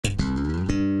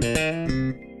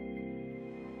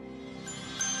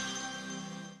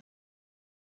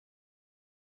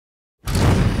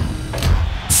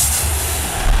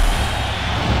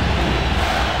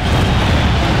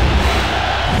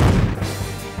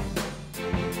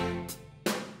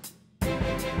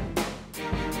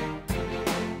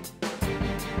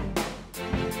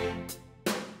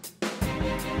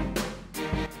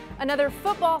Another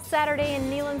football Saturday in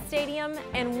Neyland Stadium,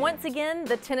 and once again,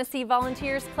 the Tennessee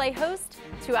Volunteers play host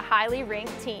to a highly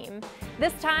ranked team.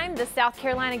 This time, the South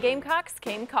Carolina Gamecocks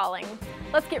came calling.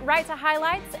 Let's get right to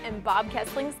highlights and Bob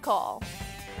Kessling's call.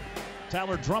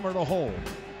 Tyler Drummer to hold.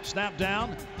 Snap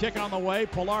down, kick on the way.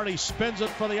 Polardi spins it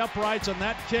for the uprights, and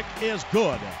that kick is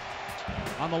good.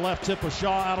 On the left tip of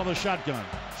Shaw out of the shotgun.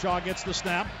 Shaw gets the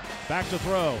snap, back to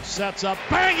throw, sets up,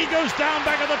 bang, he goes down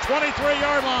back at the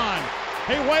 23-yard line.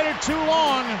 He waited too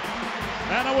long,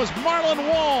 and it was Marlon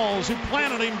Walls who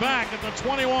planted him back at the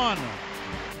 21.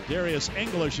 Darius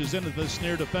English is into this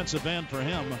near defensive end for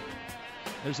him.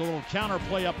 There's a little counter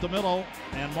play up the middle,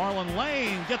 and Marlon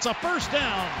Lane gets a first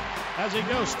down as he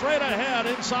goes straight ahead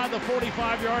inside the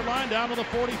 45-yard line down to the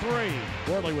 43.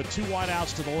 Worley with two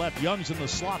wideouts to the left. Young's in the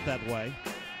slot that way.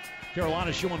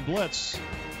 Carolina showing blitz.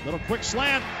 Little quick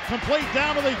slant, complete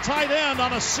down to the tight end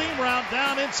on a seam route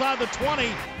down inside the 20.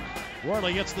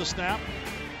 Worley gets the snap,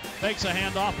 takes a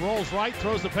handoff, rolls right,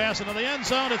 throws the pass into the end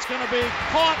zone. It's going to be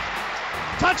caught.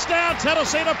 Touchdown,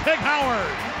 Tennessee to Pig Howard.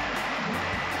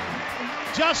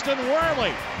 Justin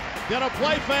Worley did a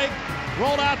play fake,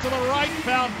 rolled out to the right,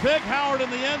 found Pig Howard in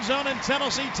the end zone, and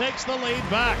Tennessee takes the lead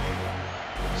back.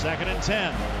 2nd and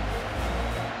 10.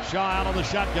 Shaw out of the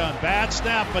shotgun. Bad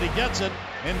snap, but he gets it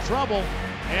in trouble,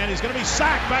 and he's going to be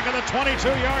sacked back at the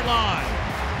 22-yard line.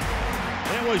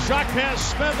 It was Jacques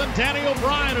Smith and Danny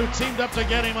O'Brien who teamed up to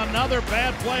get him. Another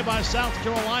bad play by South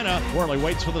Carolina. Worley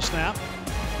waits for the snap,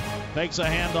 takes a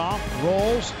handoff,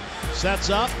 rolls, sets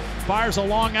up, fires a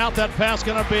long out. That pass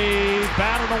going to be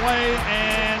batted away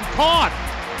and caught.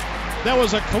 There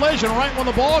was a collision right when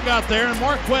the ball got there, and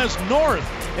Marquez North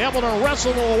able to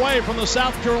wrestle away from the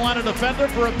South Carolina defender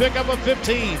for a pickup of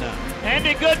 15.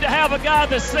 Andy, good to have a guy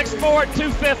that's 6'4",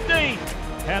 215.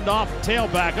 Handoff,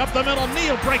 tailback, up the middle.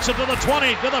 Neal breaks it to the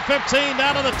 20, to the 15,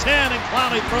 down to the 10, and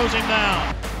Clowney throws him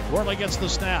down. Worley gets the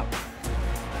snap.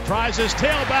 Tries his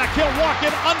tailback. He'll walk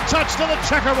it untouched to the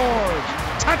checkerboard.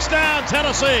 Touchdown,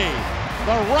 Tennessee.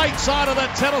 The right side of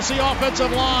that Tennessee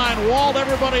offensive line walled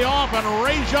everybody off, and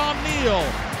Rajon Neal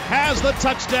has the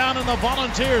touchdown, and the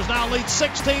Volunteers now lead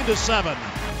 16-7.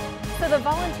 So the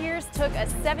Volunteers took a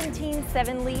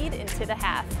 17-7 lead into the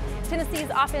half.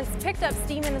 Tennessee's offense picked up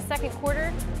steam in the second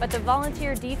quarter, but the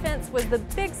Volunteer defense was the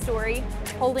big story,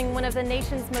 holding one of the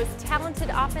nation's most talented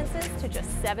offenses to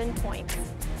just 7 points.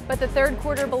 But the third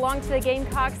quarter belonged to the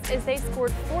Gamecocks as they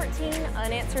scored 14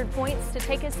 unanswered points to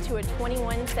take us to a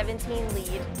 21-17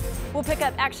 lead. We'll pick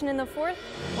up action in the fourth.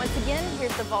 Once again,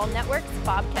 here's the Vol Network's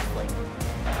Bob Kessling.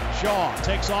 Shaw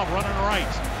takes off running right.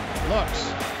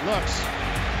 Looks.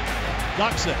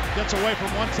 Ducks it, gets away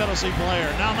from one Tennessee player.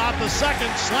 Now not the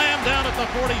second, slammed down at the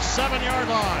 47-yard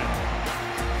line.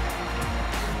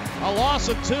 A loss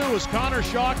of 2 as Connor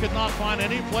Shaw could not find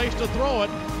any place to throw it.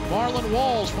 Marlon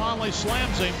Walls finally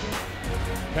slams him.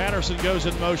 Patterson goes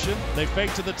in motion. They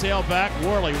fake to the tailback.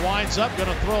 Worley winds up, going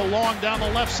to throw long down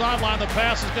the left sideline. The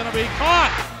pass is going to be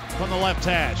caught from the left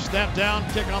hash. Step down,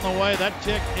 kick on the way. That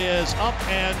kick is up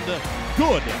and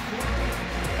good.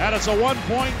 And it's a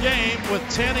 1-point game with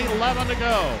 10-11 to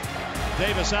go.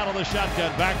 Davis out of the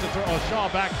shotgun, back to throw. Shaw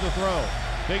back to throw.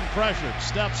 Being pressured,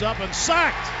 steps up and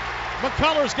sacked.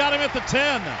 McCullers got him at the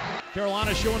 10.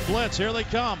 Carolina showing blitz. Here they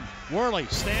come. Worley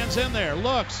stands in there,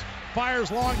 looks, fires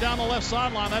long down the left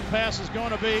sideline. That pass is going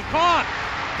to be caught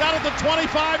down at the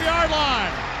 25-yard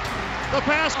line. The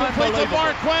pass complete to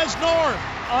Marquez North.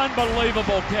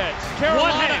 Unbelievable catch.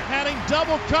 Carolina had him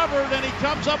double covered, and he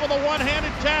comes up with a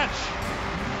one-handed catch.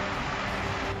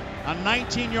 A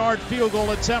 19-yard field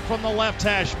goal attempt from the left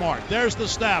hash mark. There's the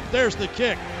snap. There's the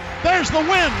kick. There's the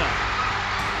win.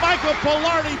 Michael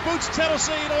Polardi boots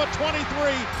Tennessee to a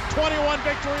 23-21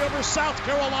 victory over South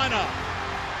Carolina.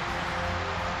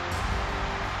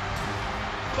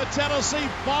 The Tennessee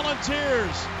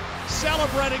Volunteers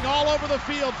celebrating all over the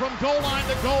field from goal line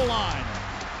to goal line.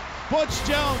 Butch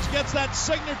Jones gets that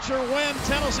signature win.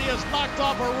 Tennessee has knocked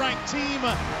off a ranked team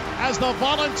as the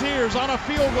Volunteers on a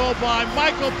field goal by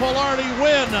Michael Polardi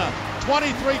win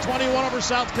 23-21 over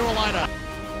South Carolina.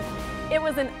 It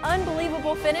was an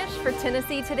unbelievable finish for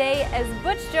Tennessee today as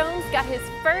Butch Jones got his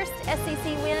first SEC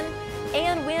win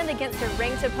and win against a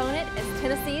ranked opponent as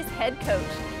Tennessee's head coach.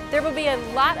 There will be a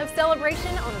lot of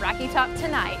celebration on Rocky Top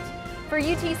tonight. For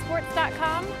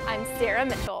UTSports.com, I'm Sarah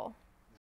Mitchell.